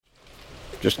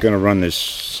just going to run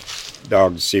this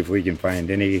dog to see if we can find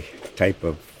any type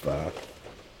of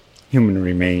human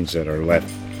remains that are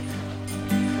left.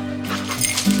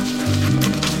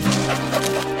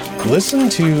 Listen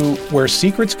to Where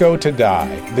Secrets Go to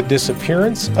Die, The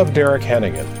Disappearance of Derek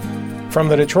Hennigan. From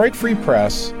the Detroit Free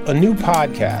Press, a new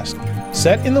podcast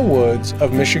set in the woods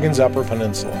of Michigan's Upper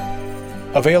Peninsula.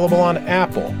 Available on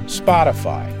Apple,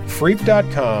 Spotify,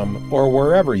 Freep.com, or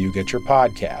wherever you get your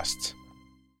podcasts.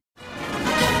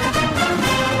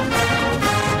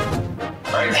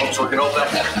 All right, folks, we're going to open up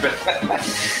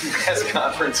press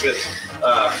conference with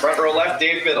front row left,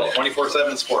 Dave Biddle,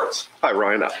 24/7 Sports. Hi,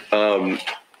 Ryan.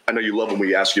 I know you love when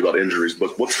we ask you about injuries,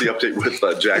 but what's the update with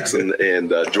Jackson and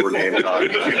Jordan Hancock?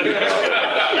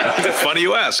 Funny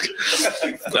you ask.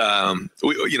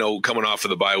 Coming off of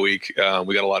the bye week,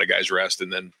 we got a lot of guys rest,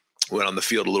 and then went on the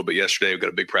field a little bit yesterday. We've got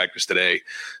a big practice today.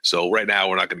 So right now,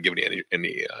 we're not going to give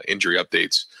any injury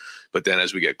updates. But then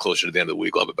as we get closer to the end of the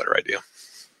week, we'll have a better idea.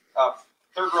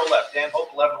 Third row left, Dan Hope,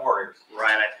 11 Warriors.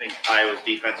 Ryan, I think Iowa's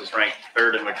defense is ranked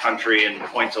third in the country in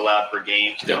points allowed per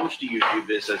game. So how much do you view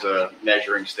this as a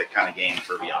measuring stick kind of game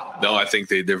for beyond? No, I think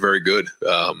they're very good.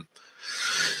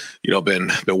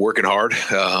 Been working hard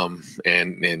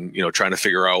and trying to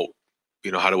figure out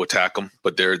how to attack them.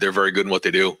 But they're very good in what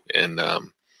they do. And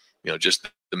just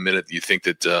the minute you think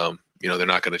that they're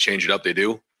not going to change it up, they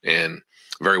do, and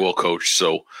very well coached.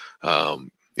 So.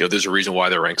 There's a reason why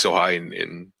they're ranked so high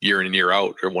in year in and year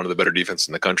out. They're one of the better defenses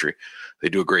in the country. They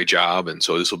do a great job, and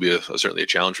so this will be certainly a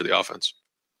challenge for the offense.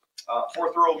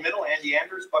 Fourth row middle, Andy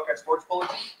Andrews, Buckeye Sports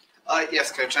Bulletin.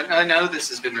 Yes, Coach. I know this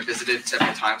has been revisited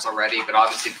several times already, but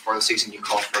obviously before the season you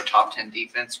called for a top 10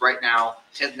 defense. Right now,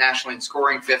 10th nationally in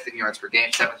scoring, 5th in yards per game,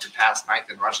 7th in pass,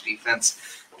 9th in rush defense.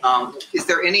 Is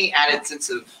there any added sense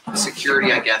of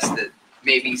security, I guess, that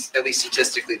maybe at least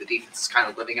statistically the defense is kind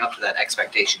of living up to that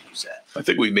expectation you set? I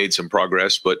think we made some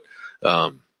progress, but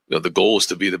the goal is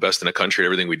to be the best in the country at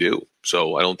everything we do.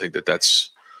 So I don't think that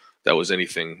was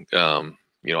anything out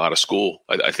of school.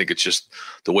 I think it's just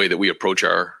the way that we approach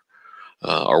our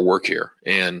work here.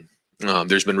 And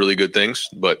there's been really good things,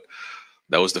 but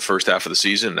that was the first half of the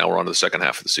season. Now we're on to the second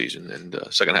half of the season, and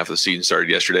second half of the season started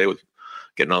yesterday with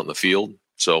getting out in the field.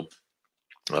 So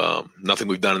nothing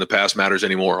we've done in the past matters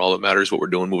anymore. All that matters is what we're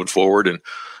doing moving forward, and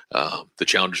the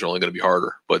challenges are only going to be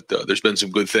harder. But there's been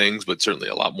some good things, but certainly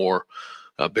a lot more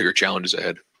bigger challenges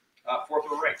ahead. Fourth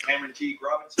row right, Cameron T.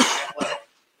 Robinson, Athletic.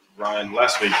 Ryan,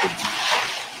 last week,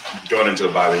 going into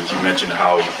the bye week, you mentioned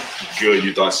how good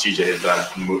you thought CJ had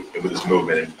done with his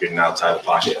movement and getting outside the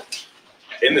pocket.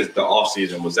 In the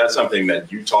offseason, was that something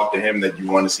that you talked to him that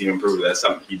you wanted to see him improve? That's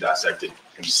something he dissected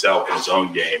himself in his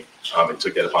own game and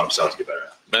took that upon himself to get better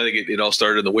at? I think it all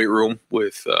started in the weight room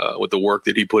with the work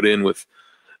that he put in with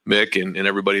Mick and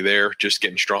everybody there, just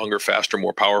getting stronger, faster,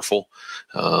 more powerful.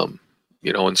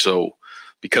 And so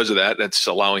because of that, that's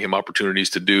allowing him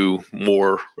opportunities to do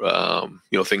more,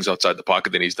 things outside the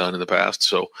pocket than he's done in the past.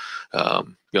 So,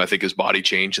 I think his body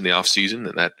changed in the off season,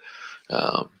 and that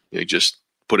he just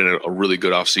put in a really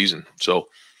good off season. So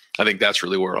I think that's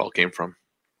really where it all came from.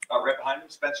 Right behind him,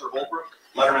 Spencer Holbrook,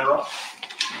 Letterman Row.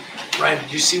 Ryan,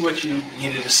 did you see what you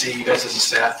needed to see, you guys as a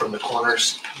staff, from the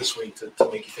corners this week to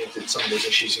make you think that some of those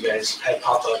issues you guys had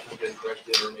popped up have been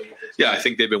corrected? Or maybe I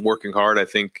think they've been working hard. I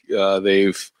think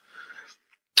they've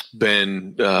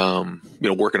been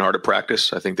working hard at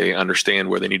practice. I think they understand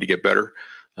where they need to get better.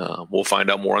 We'll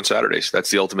find out more on Saturdays. That's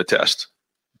the ultimate test.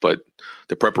 But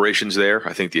the preparation's there.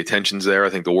 I think the attention's there. I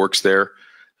think the work's there.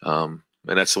 And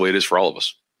that's the way it is for all of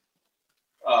us.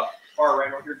 Far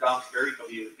right over here, Dom Ferry,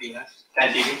 WPNS,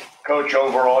 10 TV. Coach,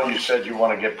 overall, you said you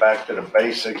want to get back to the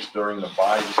basics during the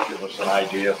bye. Just give us an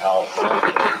idea of how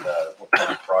what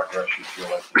kind of progress you feel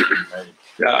like you've made.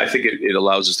 Yeah, I think it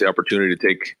allows us the opportunity to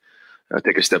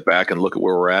take a step back and look at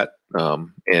where we're at,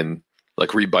 and like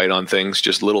rebite on things,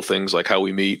 just little things like how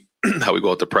we meet, how we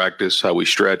go out to practice, how we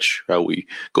stretch, how we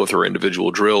go through our individual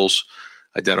drills,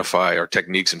 identify our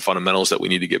techniques and fundamentals that we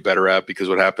need to get better at. Because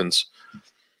what happens,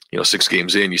 6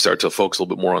 games in, you start to focus a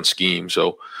little bit more on scheme.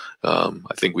 So I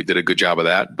think we did a good job of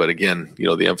that. But again,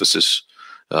 the emphasis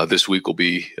this week will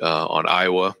be on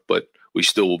Iowa, but we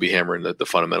still will be hammering the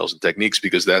fundamentals and techniques,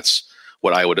 because that's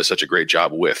what Iowa does such a great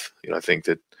job with. I think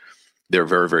that they're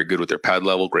very, very good with their pad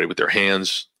level, great with their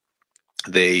hands.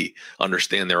 They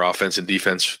understand their offense and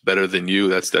defense better than you.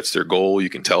 That's their goal. You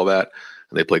can tell that.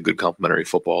 And they play good complementary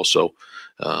football. So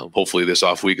hopefully this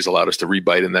off week has allowed us to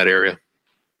rebite in that area.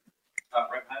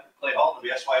 Right behind Clay Hall,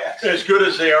 WSYX. As good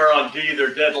as they are on D,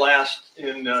 they're dead last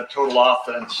in total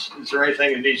offense. Is there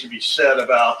anything that needs to be said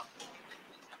about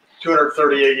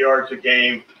 238 yards a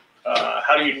game?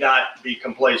 How do you not be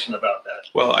complacent about that?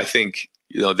 Well, I think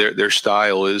their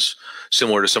style is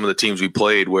similar to some of the teams we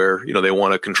played, where they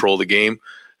want to control the game.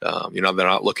 They're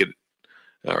not looking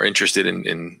or interested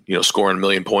in scoring 1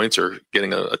 million points or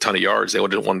getting a ton of yards. They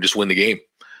want to just win the game,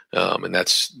 and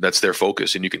that's their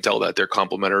focus. And you can tell that they're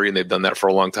complementary, and they've done that for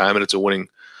a long time, and it's a winning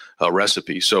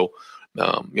recipe. So we're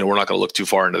not going to look too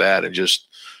far into that, and just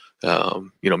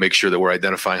make sure that we're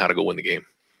identifying how to go win the game.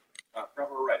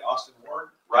 Front row right, Austin Ward,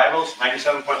 Rivals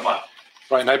 97.1.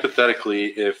 Ryan, hypothetically,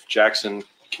 if Jackson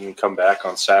can come back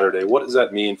on Saturday, what does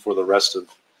that mean for the rest of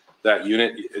that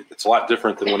unit? It's a lot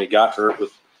different than when he got hurt,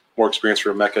 with more experience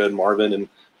for Mecca and Marvin, and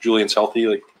Julian's healthy.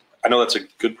 Like, I know that's a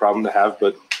good problem to have,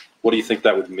 but what do you think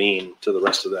that would mean to the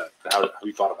rest of that? How have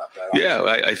you thought about that? Yeah,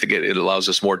 I think it allows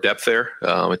us more depth there.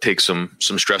 It takes some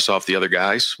stress off the other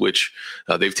guys, which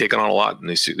they've taken on a lot in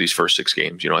these first 6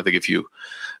 games. I think if you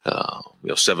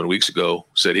 7 weeks ago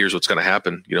said, here's what's going to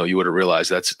happen, you would have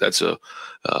realized that's a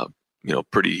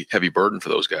pretty heavy burden for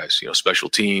those guys. Special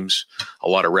teams, a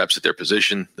lot of reps at their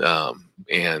position,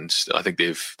 and I think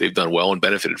they've done well and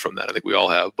benefited from that. I think we all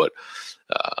have, but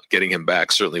getting him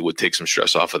back certainly would take some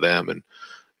stress off of them, and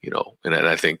and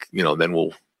I think then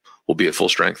we'll be at full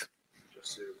strength.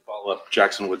 Just to follow up,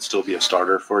 Jackson would still be a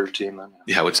starter for your team then?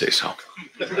 Yeah, I would say so.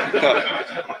 Good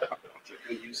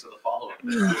use of the follow-up.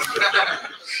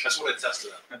 That's what it says to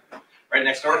them. Right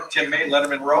next door, Tim May,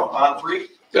 Letterman Row, on 3.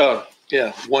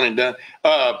 Yeah, one and done.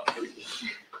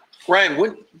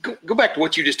 Ryan, go back to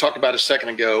what you just talked about a second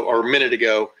ago or a minute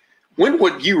ago. When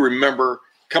would you remember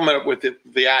coming up with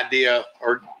the idea,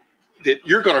 or that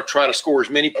you're going to try to score as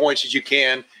many points as you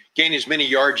can, gain as many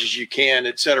yards as you can,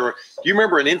 et cetera? Do you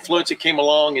remember an influence that came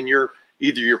along in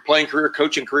either your playing career,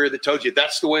 coaching career, that told you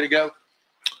that's the way to go?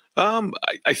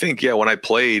 I think, when I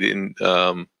played in,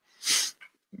 at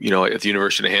the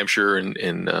University of New Hampshire,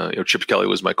 and Chip Kelly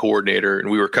was my coordinator,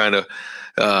 and we were kind of,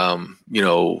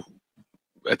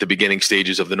 at the beginning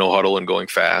stages of the no huddle and going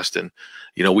fast. And,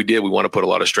 we want to put a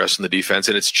lot of stress on the defense,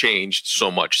 and it's changed so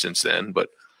much since then. But,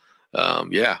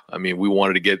 we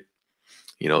wanted to get,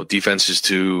 defenses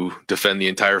to defend the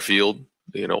entire field,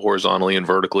 horizontally and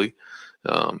vertically,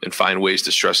 and find ways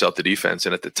to stress out the defense.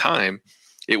 And at the time,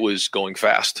 it was going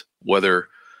fast, whether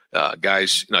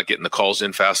guys not getting the calls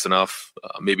in fast enough,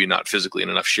 maybe not physically in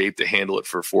enough shape to handle it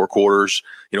for 4 quarters.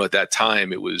 At that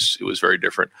time, it was very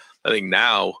different. I think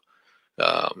now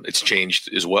it's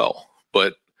changed as well.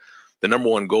 But the number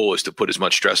one goal is to put as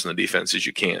much stress on the defense as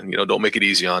you can. Don't make it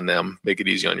easy on them. Make it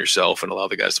easy on yourself and allow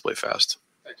the guys to play fast.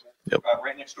 Thanks, man. Yep.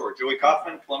 Right next door, Joey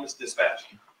Kaufman, Columbus Dispatch.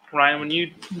 Ryan, when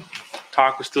you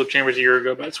talked with Steel Chambers a year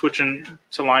ago about switching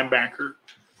to linebacker,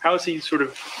 how is he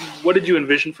what did you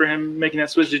envision for him making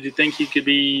that switch? Did you think he could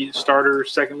be starter,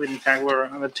 second leading tackler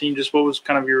on the team? Just what was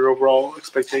kind of your overall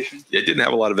expectation? It didn't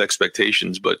have a lot of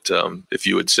expectations, but if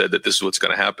you had said that this is what's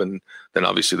going to happen, then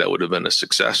obviously that would have been a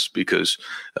success, because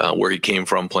where he came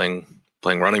from playing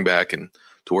running back and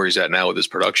to where he's at now with his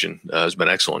production has been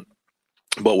excellent.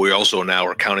 But we also now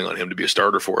are counting on him to be a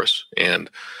starter for us. And,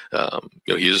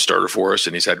 he is a starter for us,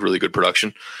 and he's had really good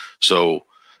production. So,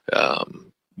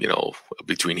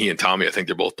 between he and Tommy, I think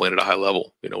they're both playing at a high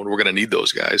level, and we're going to need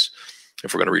those guys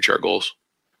if we're going to reach our goals.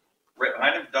 Right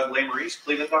behind him, Doug Lesmerises,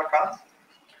 Cleveland.com.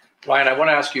 Ryan, I want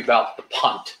to ask you about the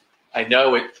punt. I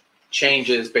know it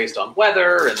changes based on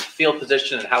weather and field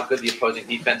position and how good the opposing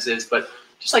defense is, but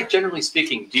just generally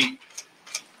speaking,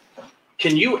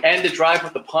 can you end a drive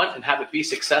with a punt and have it be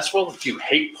successful? Do you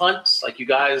hate punts? Like you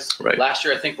guys last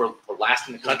year, I think were last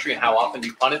in the country, and how often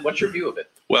you punted. What's your view of it?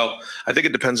 Well, I think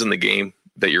it depends on the game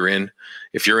that you're in.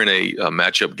 If you're in a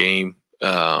matchup game,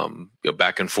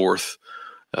 back and forth,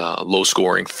 low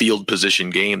scoring field position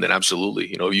game, then absolutely,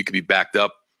 you could be backed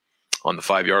up on the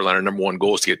 5-yard line. Our number one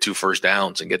goal is to get 2 first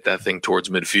downs and get that thing towards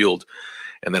midfield,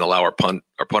 and then allow our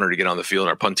punter to get on the field and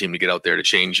our punt team to get out there to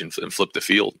change and flip the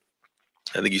field.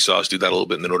 I think you saw us do that a little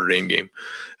bit in the Notre Dame game.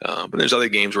 But there's other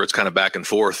games where it's kind of back and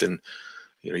forth, and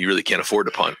you really can't afford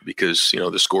to punt because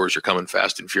the scores are coming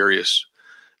fast and furious.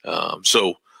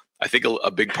 So I think a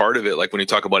big part of it, like when you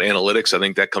talk about analytics, I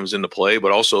think that comes into play,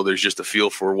 but also there's just a feel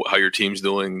for how your team's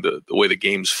doing, the way the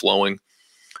game's flowing.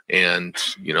 And,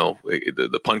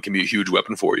 the punt can be a huge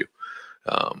weapon for you.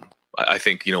 I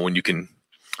think, when you can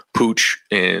pooch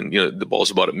and, the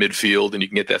ball's about at midfield and you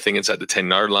can get that thing inside the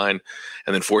 10-yard line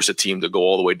and then force a team to go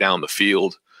all the way down the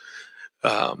field.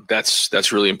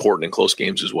 That's really important in close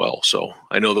games as well. So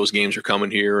I know those games are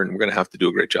coming here, and we're going to have to do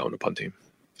a great job on the punt team.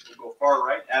 Far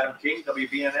right, Adam King,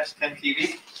 WBNS 10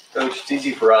 TV. Coach, it's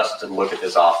easy for us to look at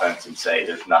this offense and say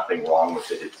there's nothing wrong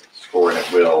with it. It's scoring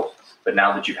at will. But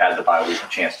now that you've had the bye week, a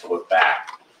chance to look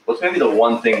back, What's maybe the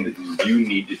one thing that you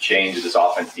need to change, that this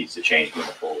offense needs to change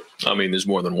moving forward? I mean, there's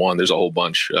more than one. There's a whole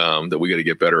bunch that we got to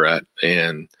get better at.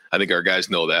 And I think our guys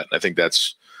know that. I think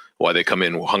that's why they come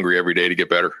in hungry every day to get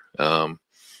better.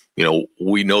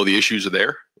 We know the issues are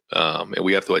there. And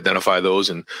we have to identify those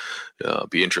and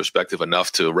be introspective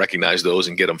enough to recognize those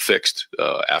and get them fixed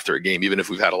after a game, even if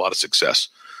we've had a lot of success.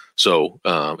 So,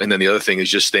 and then the other thing is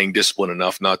just staying disciplined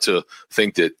enough not to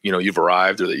think that, you've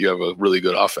arrived or that you have a really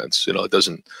good offense. It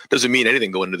doesn't mean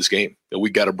anything going into this game. We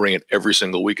got to bring it every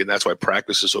single week. And that's why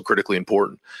practice is so critically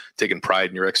important. Taking pride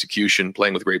in your execution,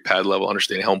 playing with great pad level,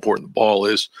 understanding how important the ball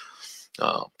is,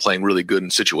 playing really good in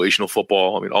situational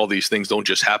football. I mean, all these things don't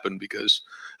just happen because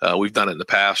we've done it in the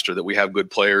past or that we have good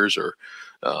players or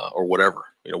whatever.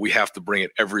 We have to bring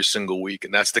it every single week,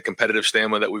 and that's the competitive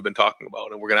stamina that we've been talking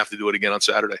about, and we're going to have to do it again on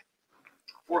Saturday.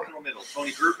 Fourth in the middle,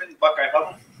 Tony Groupman, Buckeye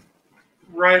Huddle.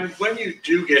 Ryan, when you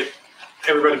do get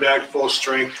everybody back full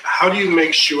strength, how do you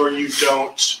make sure you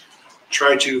don't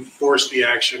try to force the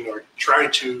action or try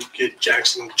to get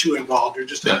Jackson too involved? Or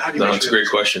just how do you make that's a great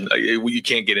question. You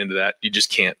can't get into that. You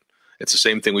just can't. It's the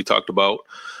same thing we talked about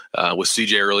with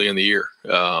CJ early in the year.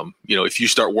 If you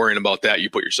start worrying about that, you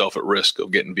put yourself at risk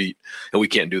of getting beat, and we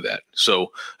can't do that.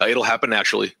 So it'll happen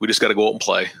naturally. We just got to go out and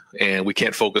play, and we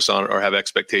can't focus on or have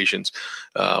expectations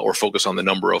or focus on the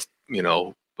number of,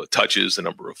 touches, the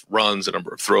number of runs, the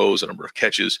number of throws, the number of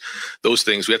catches. Those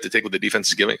things we have to take what the defense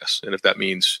is giving us. And if that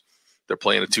means they're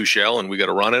playing a 2-shell and we got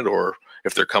to run it, or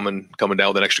if they're coming down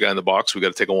with an extra guy in the box, we got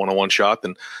to take a one-on-one shot,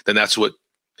 then that's what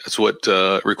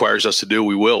requires us to do.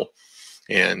 We will.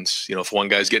 And, if one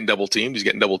guy's getting double teamed, he's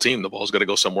getting double teamed. The ball's got to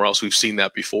go somewhere else. We've seen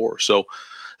that before. So,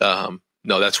 no,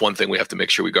 that's one thing we have to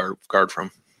make sure we guard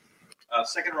from.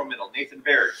 Second row middle, Nathan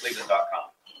Baird,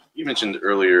 Cleveland.com. You mentioned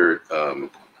earlier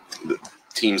the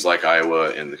teams like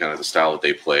Iowa and the kind of the style that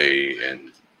they play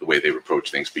and the way they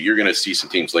approach things, but you're going to see some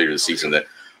teams later this season that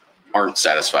aren't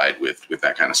satisfied with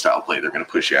that kind of style play. They're going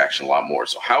to push your action a lot more.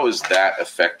 So how is that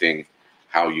affecting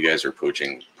how you guys are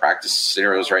approaching practice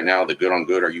scenarios right now, the good on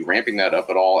good? Are you ramping that up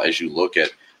at all as you look at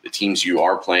the teams you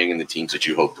are playing and the teams that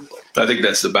you hope to play? I think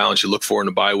that's the balance you look for in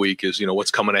the bye week is,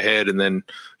 what's coming ahead, and then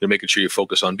you're making sure you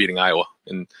focus on beating Iowa.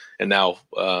 And now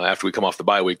after we come off the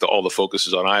bye week, all the focus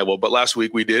is on Iowa. But last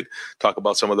week we did talk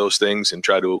about some of those things and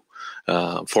try to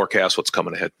forecast what's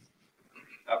coming ahead.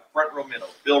 Front row middle,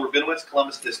 Bill Rabinowitz,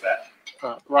 Columbus Dispatch.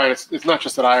 Ryan, it's not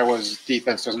just that Iowa's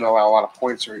defense doesn't allow a lot of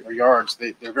points or yards.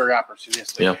 They're very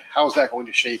opportunistic. Yeah. How is that going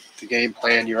to shape the game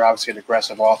plan? You're obviously an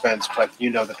aggressive offense, but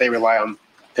you know that they rely on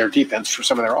their defense for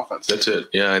some of their offense. That's it.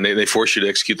 Yeah, and they force you to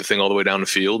execute the thing all the way down the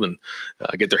field and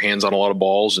get their hands on a lot of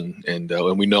balls. And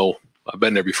we know I've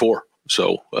been there before.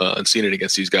 So and seen it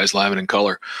against these guys live and in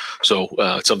color. So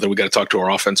it's something we got to talk to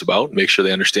our offense about, make sure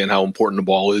they understand how important the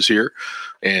ball is here,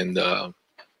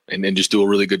 and then just do a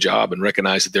really good job and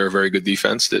recognize that they're a very good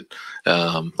defense that,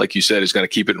 like you said, is going to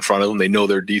keep it in front of them. They know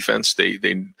their defense.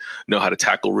 They know how to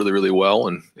tackle really, really well.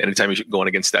 And anytime you're going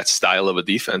against that style of a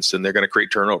defense, then they're going to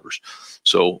create turnovers.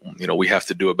 So, we have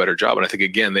to do a better job. And I think,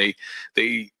 again, they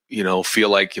feel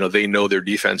like, they know their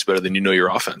defense better than your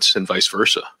offense and vice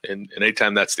versa. And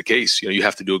anytime that's the case, you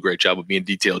have to do a great job of being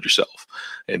detailed yourself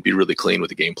and be really clean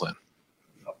with the game plan.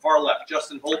 Far left,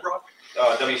 Justin Holbrook,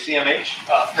 WCMH.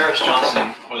 Paris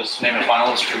Johnson was named a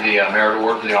finalist for the Merit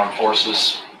Award for the Armed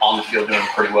Forces. On the field, doing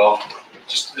pretty well.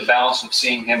 Just the balance of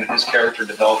seeing him and his character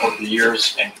develop over the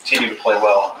years and continue to play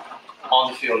well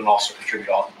on the field and also contribute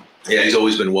off. Yeah, he's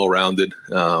always been well-rounded.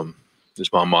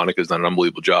 His mom, Monica's done an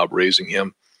unbelievable job raising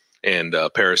him. And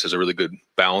Paris has a really good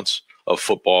balance of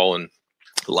football and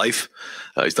life.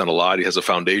 He's done a lot. He has a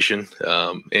foundation,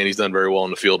 and he's done very well on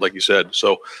the field, like you said.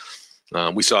 So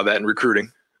we saw that in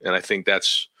recruiting, and I think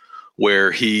that's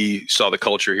where he saw the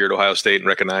culture here at Ohio State and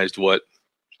recognized what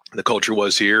the culture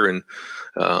was here and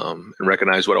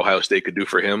recognized what Ohio State could do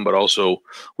for him. But also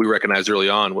we recognized early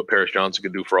on what Paris Johnson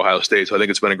could do for Ohio State. So I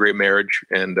think it's been a great marriage.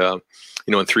 And,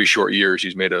 in 3 short years,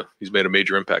 he's made a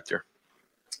major impact here.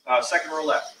 Second row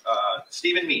left,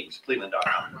 Stephen Means,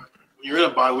 Cleveland.com. When you're in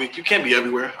a bye week, you can't be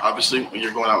everywhere, obviously, when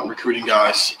you're going out and recruiting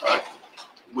guys.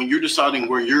 When you're deciding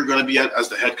where you're going to be at as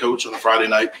the head coach on a Friday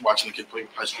night, watching the kid play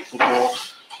high school football,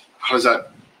 how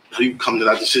do you come to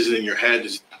that decision in your head?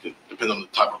 Does it depend on the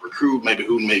type of recruit, maybe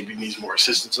who maybe needs more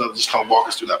assistance? Just kind of walk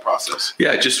us through that process.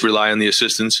 Yeah, just rely on the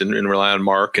assistants and rely on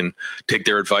Mark and take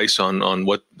their advice on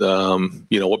what,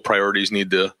 what priorities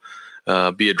need to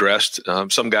be addressed.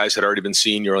 Some guys had already been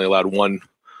seen. You're only allowed one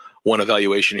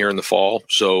evaluation here in the fall.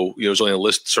 So, there's only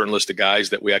a certain list of guys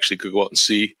that we actually could go out and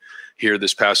see here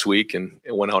this past week, and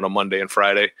it went out on Monday and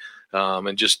Friday,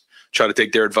 and just try to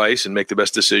take their advice and make the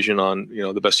best decision on,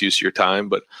 the best use of your time.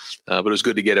 But it was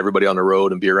good to get everybody on the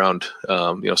road and be around,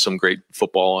 some great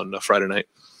football on Friday night.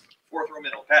 Fourth row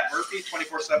middle, Pat Murphy,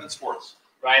 24/7 Sports.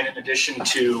 Ryan, in addition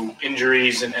to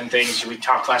injuries and things, we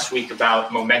talked last week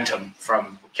about momentum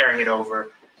from carrying it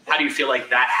over. How do you feel like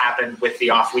that happened with the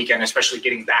off weekend, especially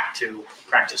getting back to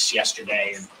practice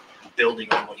yesterday and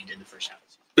building on what you did the first half?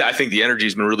 Yeah, I think the energy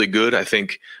has been really good. I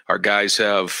think our guys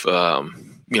have,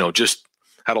 just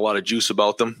had a lot of juice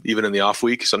about them, even in the off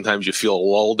week. Sometimes you feel a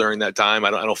lull during that time.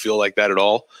 I don't feel like that at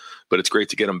all, but it's great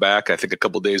to get them back. I think a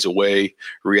couple of days away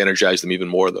re-energized them even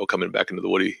more, though, coming back into the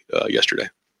Woody yesterday.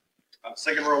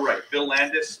 Second row right, Bill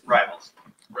Landis, Rivals.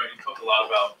 Right, you talked a lot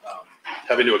about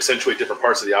having to accentuate different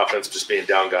parts of the offense, just being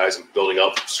down guys and building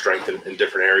up strength in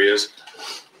different areas.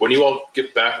 When you all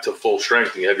get back to full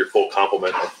strength and you have your full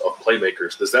complement of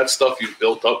playmakers, does that stuff you've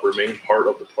built up remain part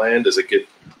of the plan? Does it get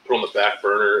put on the back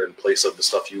burner in place of the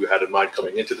stuff you had in mind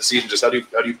coming into the season? Just how do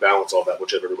you balance all that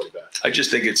once you have everybody back? I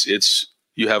just think it's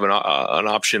you have an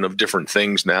option of different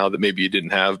things now that maybe you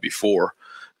didn't have before,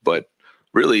 but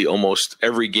really almost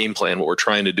every game plan, what we're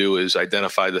trying to do is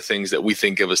identify the things that we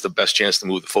think give us the best chance to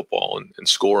move the football and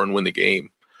score and win the game.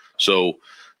 So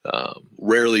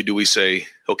rarely do we say,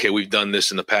 okay, we've done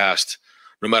this in the past.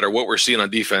 No matter what we're seeing on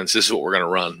defense, this is what we're going to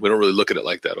run. We don't really look at it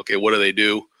like that. Okay, what do they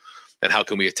do, and how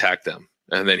can we attack them?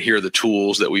 And then here are the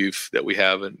tools that we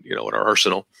have in our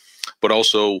arsenal. But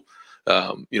also,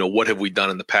 what have we done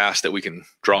in the past that we can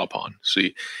draw upon?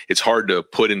 See, it's hard to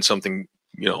put in something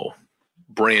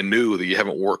brand new that you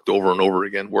haven't worked over and over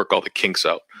again, work all the kinks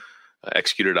out,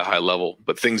 execute at a high level.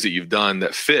 But things that you've done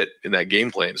that fit in that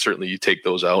game plan, certainly you take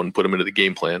those out and put them into the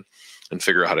game plan and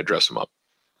figure out how to dress them up.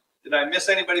 Did I miss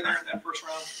anybody there in that first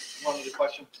round? One other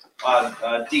question.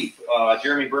 Deep,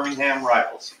 Jeremy Birmingham,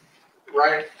 Rivals.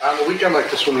 Ryan, on a weekend like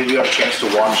this when you do have a chance to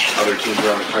watch other teams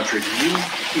around the country, do you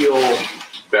feel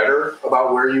better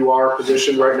about where you are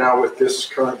positioned right now with this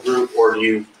current group, or do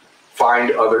you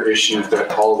find other issues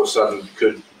that all of a sudden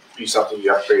could be something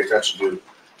you have to pay attention to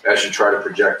as you try to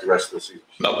project the rest of the season?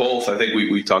 Both. I think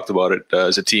we talked about it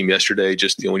as a team yesterday.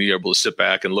 Just when you're able to sit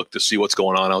back and look to see what's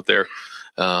going on out there,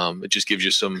 it just gives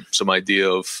you some idea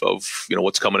of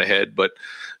what's coming ahead. But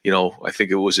I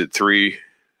think it was at three.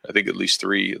 I think at least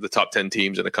three of the top 10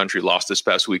 teams in the country lost this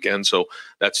past weekend. So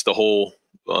that's the whole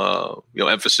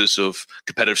emphasis of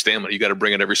competitive stamina. You got to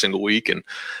bring it every single week, and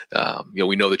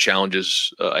we know the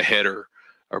challenges ahead are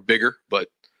bigger. But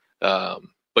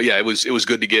yeah, it was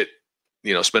good to get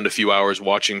spend a few hours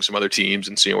watching some other teams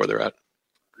and seeing where they're at.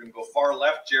 We're going to go far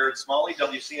left, Jared Smalley,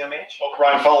 WCMH. Well,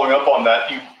 Ryan, following up on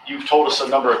that, you've told us a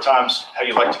number of times how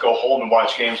you like to go home and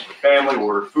watch games with the family,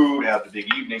 order food, have the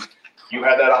big evening. You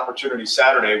had that opportunity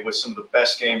Saturday with some of the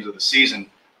best games of the season.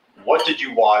 What did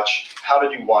you watch? How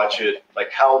did you watch it?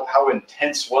 Like, how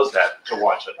intense was that to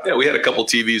watch it? Yeah, we had a couple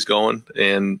TVs going,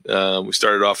 and we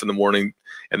started off in the morning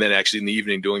and then actually in the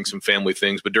evening doing some family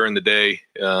things. But during the day,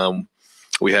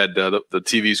 we had the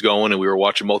TVs going, and we were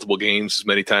watching multiple games as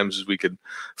many times as we could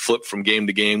flip from game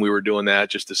to game. We were doing that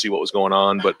just to see what was going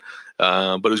on. But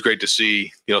it was great to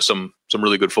see, some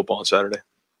really good football on Saturday.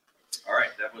 All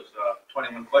right, that was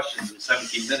 21 questions in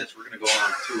 17 minutes. We're going to go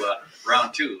on to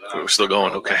round two. We're still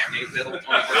going, okay. Dave Biddle, 24/7.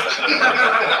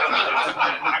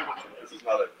 This is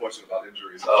not a question about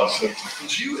injuries.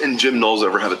 Did you and Jim Knowles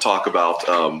ever have a talk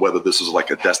about whether this was like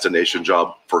a destination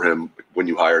job for him when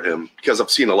you hired him? Because I've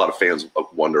seen a lot of fans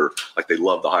wonder, like they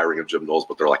love the hiring of Jim Knowles,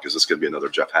 but they're like, is this going to be another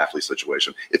Jeff Hafley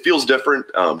situation? It feels different.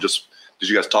 Did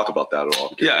you guys talk about that at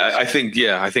all? Yeah, I think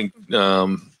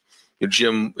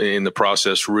Jim in the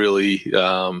process really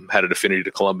had an affinity to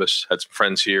Columbus, had some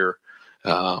friends here.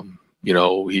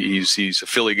 He's a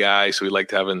Philly guy, so he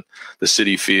liked having the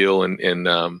city feel.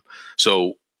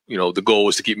 So the goal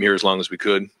was to keep him here as long as we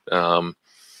could. But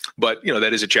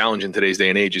that is a challenge in today's day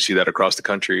and age. You see that across the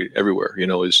country everywhere,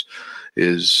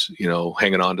 is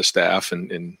hanging on to staff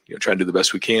and trying to do the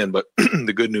best we can. But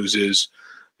the good news is,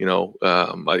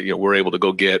 we're able to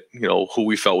go get, who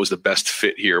we felt was the best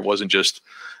fit here. It wasn't just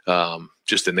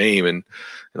a name, and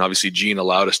obviously Gene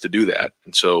allowed us to do that.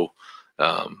 And so,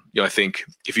 I think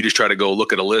if you just try to go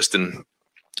look at a list and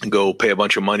go pay a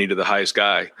bunch of money to the highest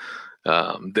guy,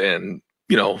 then,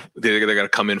 they're going to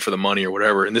come in for the money or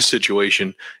whatever. In this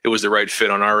situation, it was the right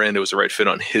fit on our end. It was the right fit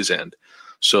on his end.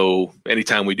 So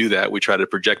anytime we do that, we try to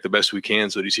project the best we can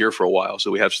so that he's here for a while,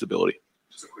 so we have stability.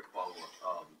 Just a quick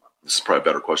follow-up. This is probably a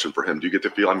better question for him. Do you get the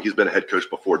feeling, he's been a head coach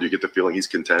before, do you get the feeling he's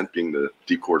content being the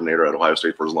deep coordinator at Ohio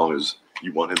State for as long as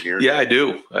you want him here? Yeah, I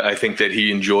do. I think that he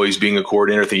enjoys being a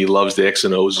coordinator. I think he loves the X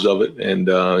and O's of it, and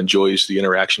enjoys the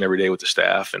interaction every day with the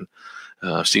staff, and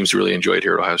seems to really enjoy it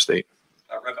here at Ohio State.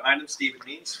 Right behind him, Stephen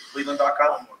Means,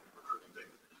 Cleveland.com.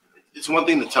 It's one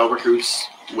thing to tell recruits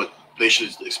what they should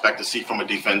expect to see from a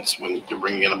defense when you're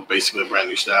bringing in basically a brand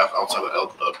new staff outside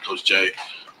of Coach Jay.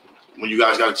 When you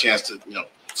guys got a chance to,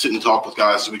 sit and talk with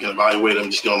guys so we can evaluate them,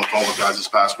 just get on the phone with guys this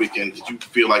past weekend, did you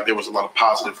feel like there was a lot of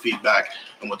positive feedback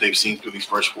on what they've seen through these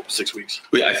first 6 weeks?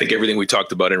 Yeah, I think everything we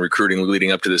talked about in recruiting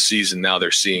leading up to this season, now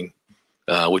they're seeing,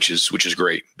 which is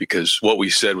great, because what we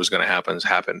said was going to happen has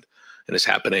happened and is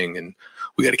happening, and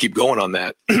we got to keep going on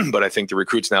that. But I think the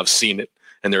recruits now have seen it,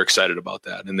 and they're excited about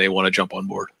that, and they want to jump on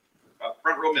board.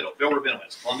 Front row middle, Bill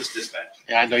Rabinowitz, Columbus Dispatch.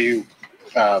 Yeah, I know you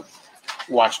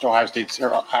watched Ohio State's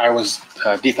or Iowa's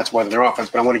defense more than their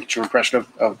offense, but I want to get your impression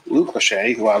of Luke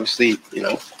Lachey, who obviously you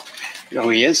know who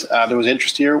he is. There was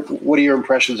interest here. What are your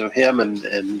impressions of him, and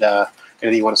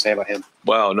anything you want to say about him?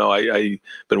 Wow, no, I've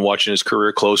been watching his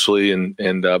career closely,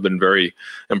 and I've been very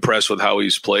impressed with how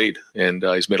he's played, and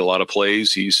he's made a lot of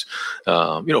plays. He's,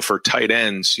 for tight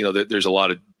ends, there's a lot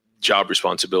of job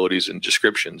responsibilities and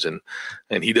descriptions, and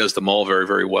he does them all very,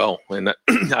 very well. And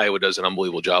Iowa does an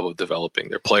unbelievable job of developing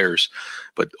their players,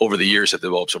 but over the years have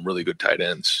developed some really good tight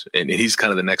ends, and he's kind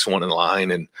of the next one in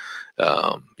line. And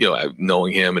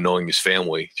knowing him and knowing his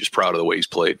family, just proud of the way he's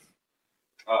played.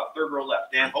 Third row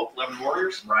left, Dan Hope, 11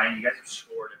 Warriors. Ryan, you guys have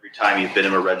scored every time you've been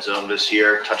in a red zone this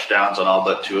year, touchdowns on all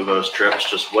but 2 of those trips.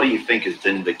 Just what do you think has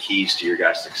been the keys to your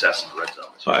guys' success in the red zone?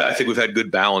 I think we've had good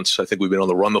balance. I think we've been able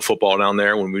to run the football down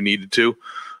there when we needed to,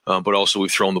 but also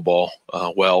we've thrown the ball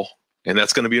well, and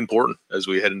that's going to be important as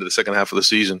we head into the second half of the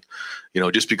season.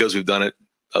 Just because we've done it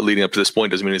leading up to this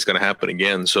point doesn't mean it's going to happen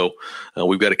again. So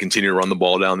we've got to continue to run the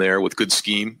ball down there with good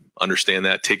scheme, understand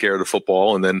that, take care of the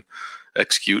football, and then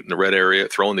execute in the red area,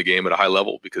 throwing the game at a high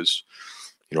level, because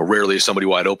rarely is somebody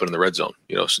wide open in the red zone.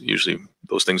 Usually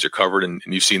those things are covered, and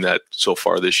you've seen that so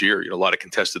far this year. A lot of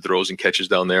contested throws and catches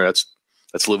down there.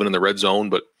 That's living in the red zone,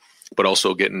 but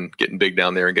also getting big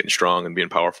down there and getting strong and being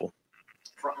powerful.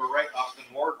 Front row right, Austin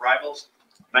Ward, Rivals,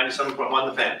 97.1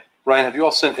 The Fan. Ryan, have you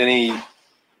all sent any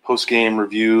post-game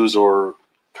reviews or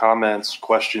comments,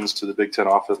 questions to the Big Ten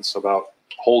offense about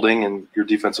holding and your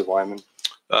defensive linemen?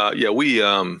 Yeah, we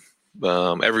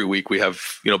every week we have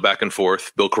back and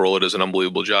forth. Bill Carolla does an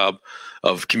unbelievable job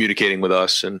of communicating with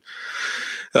us, and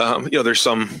there's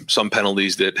some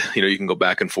penalties that you can go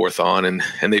back and forth on, and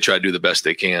they try to do the best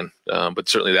they can. But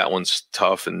certainly that one's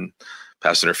tough, and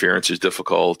pass interference is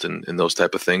difficult, and those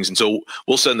type of things. And so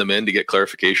we'll send them in to get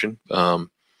clarification.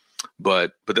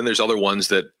 But then there's other ones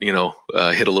that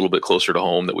hit a little bit closer to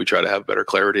home that we try to have better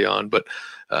clarity on. But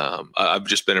I've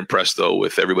just been impressed though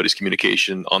with everybody's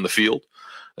communication on the field,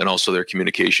 and also their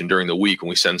communication during the week when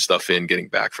we send stuff in, getting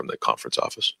back from the conference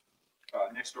office.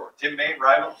 Next door, Tim May,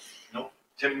 Rival. Nope.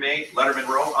 Tim May, Letterman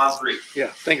Row, on 3. Yeah,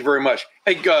 thank you very much.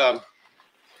 Hey, that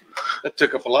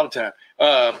took up a lot of time.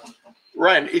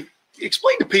 Ryan,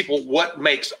 explain to people what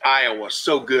makes Iowa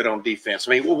so good on defense.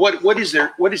 I mean, what is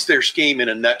their scheme in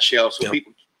a nutshell, so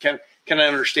people can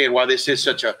understand why this is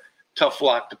such a tough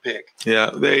lock to pick?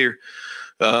 Yeah,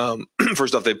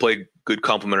 first off, they play good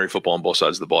complementary football on both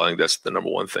sides of the ball. I think that's the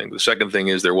number one thing. The second thing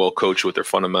is they're well coached with their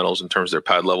fundamentals in terms of their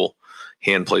pad level,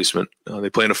 hand placement. They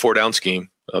play in a 4-down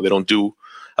scheme. They don't do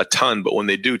a ton, but when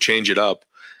they do change it up,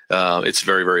 it's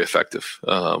very, very effective.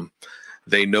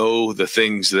 They know the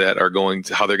things that are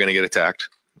how they're going to get attacked,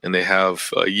 and they have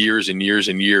years and years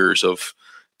and years of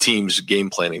teams game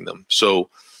planning them.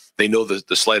 So they know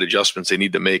the slight adjustments they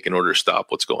need to make in order to stop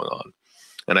what's going on.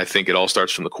 And I think it all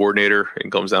starts from the coordinator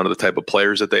and comes down to the type of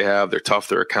players that they have. They're tough.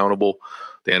 They're accountable.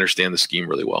 They understand the scheme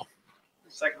really well.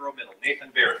 Second row middle,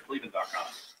 Nathan Barrett,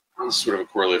 Cleveland.com. This is sort of a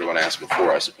correlator to what I asked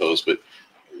before, I suppose. But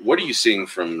what are you seeing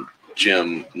from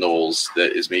Jim Knowles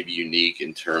that is maybe unique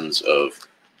in terms of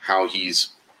how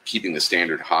he's keeping the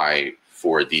standard high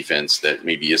for a defense that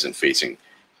maybe isn't facing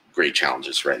great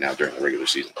challenges right now during the regular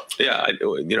season? Yeah,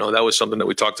 that was something that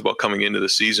we talked about coming into the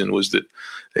season, was that,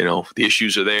 the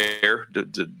issues are there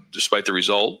despite the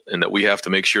result, and that we have to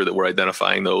make sure that we're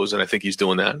identifying those. And I think he's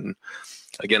doing that. And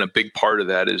again, a big part of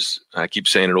that is, I keep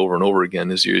saying it over and over again,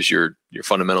 is your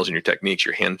fundamentals and your techniques,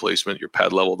 your hand placement, your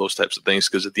pad level, those types of things.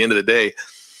 Because at the end of the day,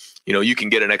 you can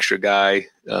get an extra guy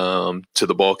to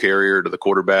the ball carrier, to the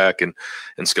quarterback, and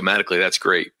schematically that's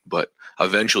great. But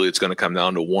eventually it's going to come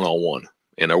down to one-on-one.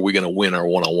 And are we going to win our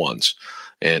one-on-ones?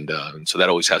 And so that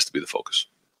always has to be the focus.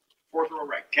 Fourth row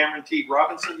right, Cameron T.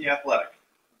 Robinson, The Athletic.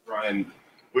 Ryan,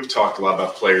 we've talked a lot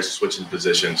about players switching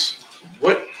positions.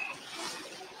 What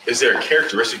is there a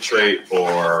characteristic trait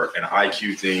or an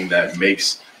IQ thing that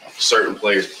makes certain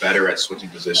players better at switching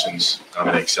positions and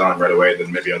excelling right away than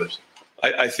maybe others?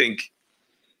 I think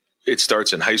it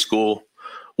starts in high school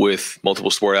with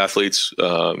multiple sport athletes.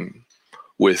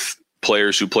 with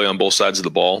players who play on both sides of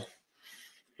the ball.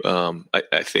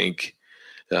 I think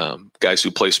guys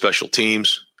who play special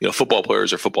teams, football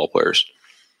players are football players.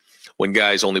 When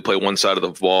guys only play one side of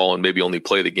the ball and maybe only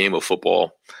play the game of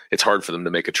football, it's hard for them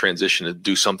to make a transition and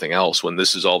do something else when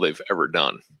this is all they've ever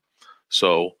done.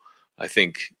 So I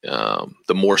think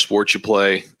the more sports you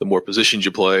play, the more positions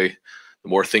you play, the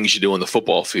more things you do on the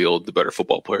football field, the better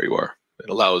football player you are.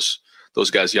 It allows those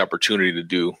guys the opportunity to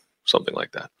do something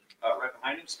like that. Right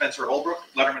behind him, Spencer Holbrook,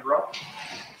 Letterman Row.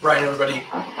 Right, everybody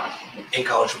in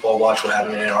college football, watch what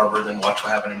happened in Ann Arbor, then watch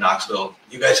what happened in Knoxville.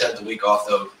 You guys had the week off,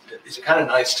 though. Is it kind of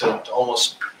nice to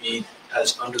almost be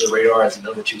as under the radar as the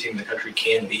number 2 team in the country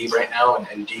can be right now?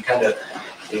 And do you kind of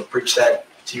preach that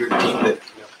to your team that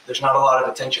there's not a lot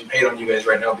of attention paid on you guys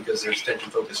right now because there's attention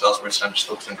focused elsewhere, it's time to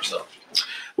focus on yourself?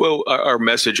 Well, our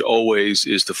message always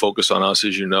is to focus on us,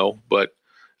 as you know, but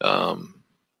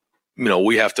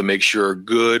we have to make sure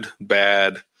good,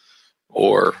 bad,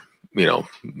 or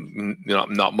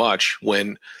not much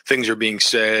when things are being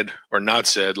said or not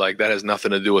said, like that has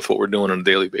nothing to do with what we're doing on a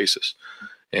daily basis.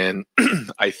 And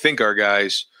I think our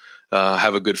guys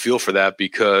have a good feel for that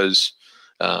because,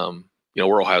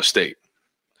 we're Ohio State.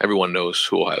 Everyone knows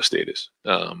who Ohio State is.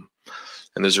 And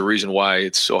there's a reason why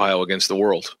it's Ohio against the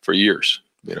world for years,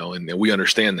 and we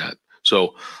understand that.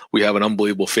 So we have an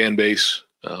unbelievable fan base.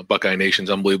 Buckeye Nation's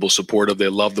unbelievable supportive. They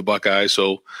love the Buckeyes,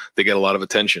 so they get a lot of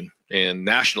attention. And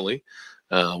nationally,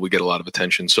 we get a lot of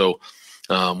attention. So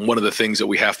one of the things that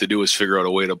we have to do is figure out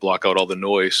a way to block out all the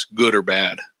noise, good or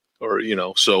bad,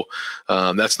 so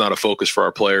that's not a focus for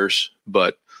our players.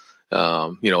 But,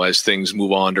 as things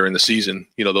move on during the season,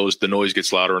 the noise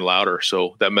gets louder and louder.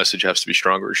 So that message has to be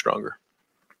stronger and stronger.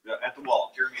 At the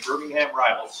wall, Jeremy Birmingham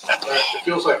Rivals. It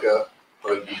feels like a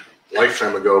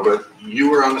lifetime ago, but you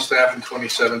were on the staff in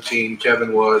 2017.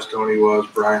 Kevin was, Tony was,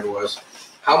 Brian was.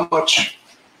 How much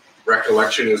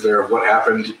recollection is there of what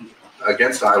happened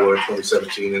against Iowa in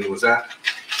 2017? And was that,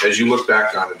 as you look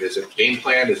back on it, is it game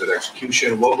plan? Is it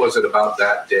execution? What was it about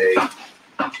that day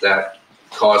that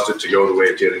caused it to go the way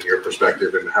it did in your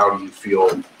perspective? And how do you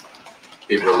feel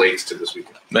it relates to this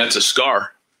weekend? That's a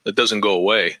scar that doesn't go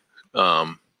away.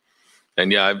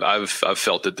 And yeah, I've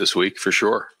felt it this week for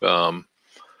sure.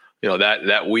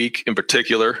 That week in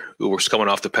particular, we were coming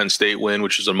off the Penn State win,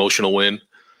 which is an emotional win,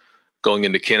 going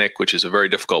into Kinnick, which is a very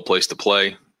difficult place to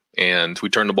play. And we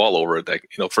turned the ball over at that,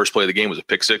 first play of the game was a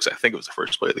pick six. I think it was the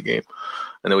first play of the game.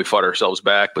 And then we fought ourselves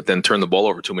back, but then turned the ball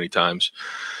over too many times.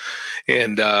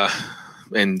 And that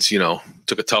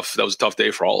was a tough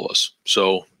day for all of us.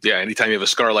 So yeah, anytime you have a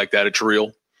scar like that, it's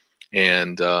real.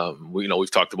 And,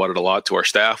 we've talked about it a lot to our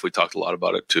staff. We talked a lot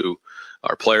about it to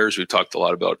our players. We've talked a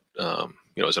lot about,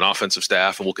 as an offensive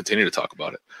staff, and we'll continue to talk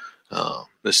about it.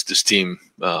 This team,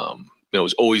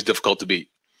 was always difficult to beat.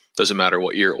 Doesn't matter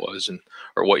what year it was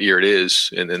or what year it is.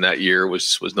 And that year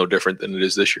was no different than it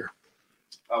is this year.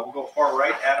 We'll go far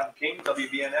right. Adam King,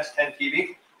 WBNS 10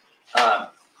 TV.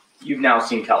 You've now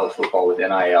seen college football with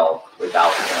NIL,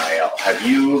 without NIL. Have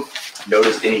you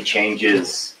noticed any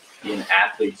changes in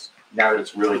athletes now that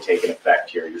it's really taken effect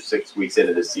here? You're 6 weeks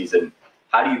into the season.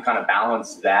 How do you kind of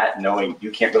balance that, knowing you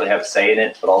can't really have a say in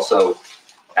it, but also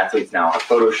athletes now have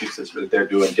photo shoots that they're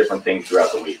doing different things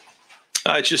throughout the week?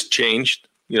 It's just changed.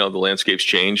 The landscape's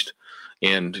changed.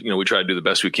 And, we try to do the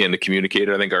best we can to communicate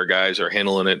it. I think our guys are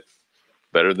handling it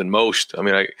better than most. I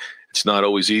mean, it's not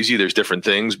always easy. There's different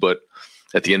things. But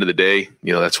at the end of the day,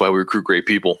 that's why we recruit great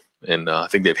people. And I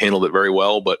think they've handled it very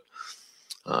well. But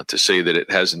to say that it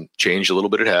hasn't changed a little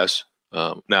bit, it has.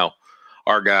 Now,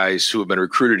 our guys who have been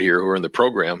recruited here, who are in the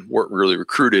program, weren't really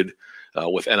recruited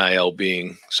with NIL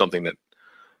being something that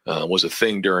was a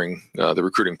thing during the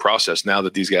recruiting process. Now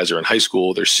that these guys are in high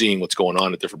school, they're seeing what's going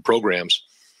on at different programs.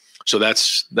 So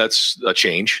that's a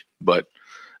change, but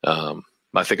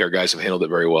I think our guys have handled it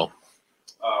very well.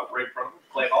 Right in front of him,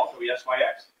 Clay Hall,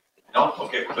 WSYX. No?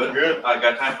 Okay, good. I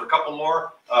got time for a couple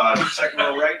more. Second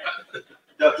row right,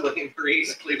 Doug Lane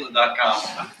Reese,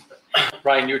 Cleveland.com.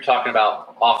 Ryan, you were talking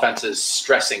about offenses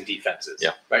stressing defenses.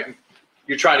 Yeah. Right?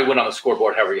 You're trying to win on the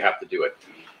scoreboard however you have to do it.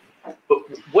 But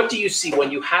what do you see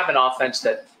when you have an offense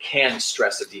that can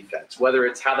stress a defense, whether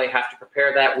it's how they have to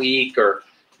prepare that week or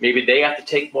maybe they have to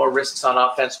take more risks on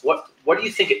offense? What do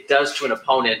you think it does to an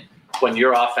opponent when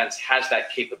your offense has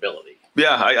that capability?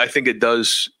 Yeah, I think it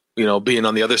does, being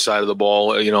on the other side of the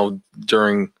ball,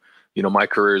 during, my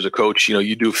career as a coach,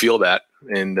 you do feel that.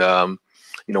 And,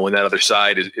 when that other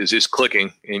side is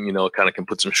clicking and, it kind of can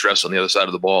put some stress on the other side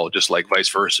of the ball, just like vice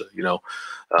versa,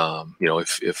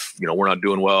 if we're not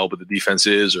doing well, but the defense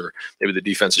is, or maybe the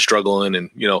defense is struggling and,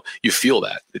 you feel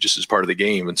that it just is part of the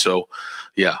game. And so,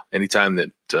 yeah, anytime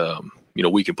that,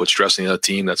 we can put stress on the other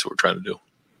team. That's what we're trying to do.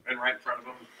 And right in front of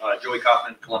him, Joey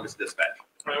Kaufman, Columbus Dispatch.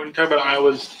 When you talk about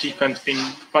Iowa's defense being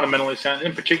fundamentally sound,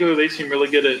 in particular, they seem really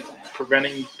good at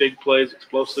preventing big plays,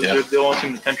 explosives. Yeah. They're the only team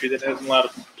in the country that hasn't allowed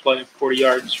to play 40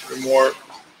 yards or more.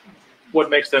 What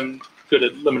makes them good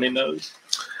at limiting those?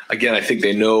 Again, I think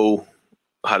they know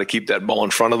how to keep that ball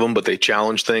in front of them, but they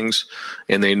challenge things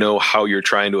and they know how you're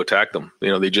trying to attack them. They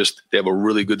have a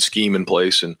really good scheme in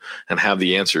place and have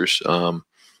the answers.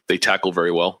 They tackle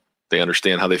very well. They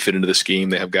understand how they fit into the scheme.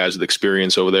 They have guys with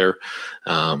experience over there.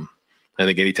 I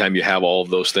think anytime you have all of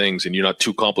those things and you're not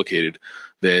too complicated,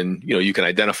 then, you can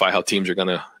identify how teams are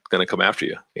going to come after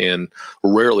you. And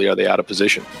rarely are they out of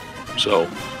position. So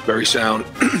very sound,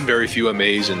 very few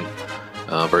MAs, and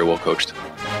very well coached.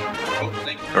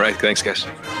 All right. Thanks, guys.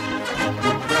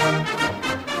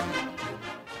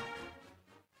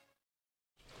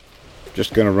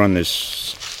 Just going to run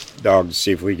this dog to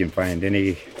see if we can find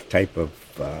any type of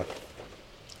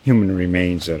human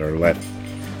remains that are left.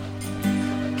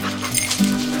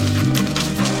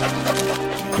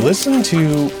 Listen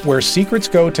to Where Secrets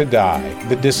Go to Die,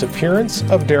 The Disappearance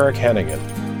of Derek Hennigan.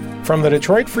 From the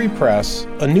Detroit Free Press,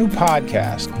 a new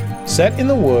podcast set in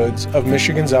the woods of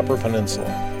Michigan's Upper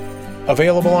Peninsula.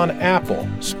 Available on Apple,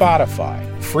 Spotify,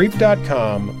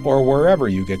 Freep.com, or wherever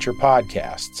you get your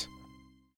podcasts.